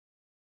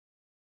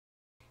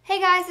Hey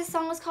guys, this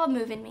song was called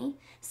Movin' Me.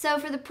 So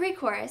for the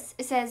pre-chorus,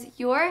 it says,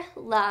 your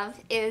love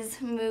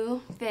is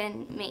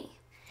movin' me.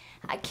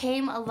 I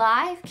came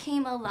alive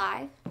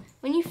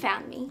when you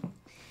found me.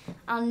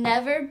 I'll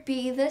never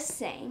be the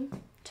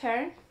same.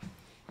 Turn.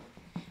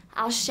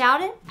 I'll shout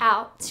it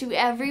out to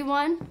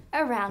everyone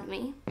around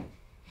me.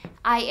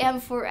 I am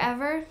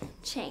forever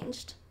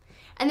changed.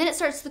 And then it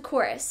starts the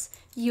chorus.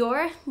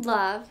 Your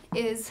love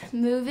is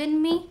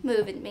movin' me,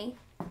 movin' me.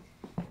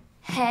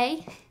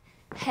 Hey,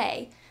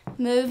 hey,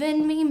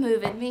 movin' me,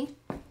 movin' me.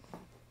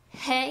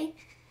 Hey,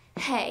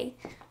 hey,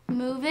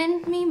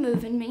 movin' me,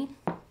 movin' me.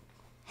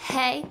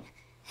 Hey,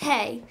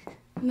 hey,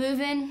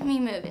 movin' me,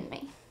 movin'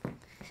 me.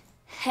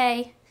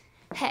 Hey,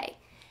 hey.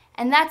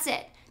 And that's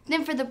it.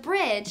 Then for the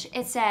bridge,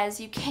 it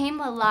says, you came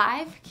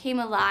alive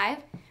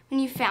when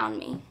you found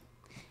me.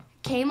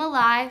 Came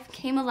alive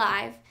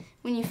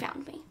when you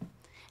found me.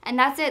 And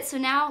that's it. So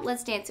now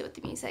let's dance it with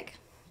the music.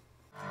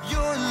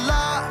 Your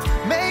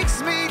love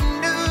makes me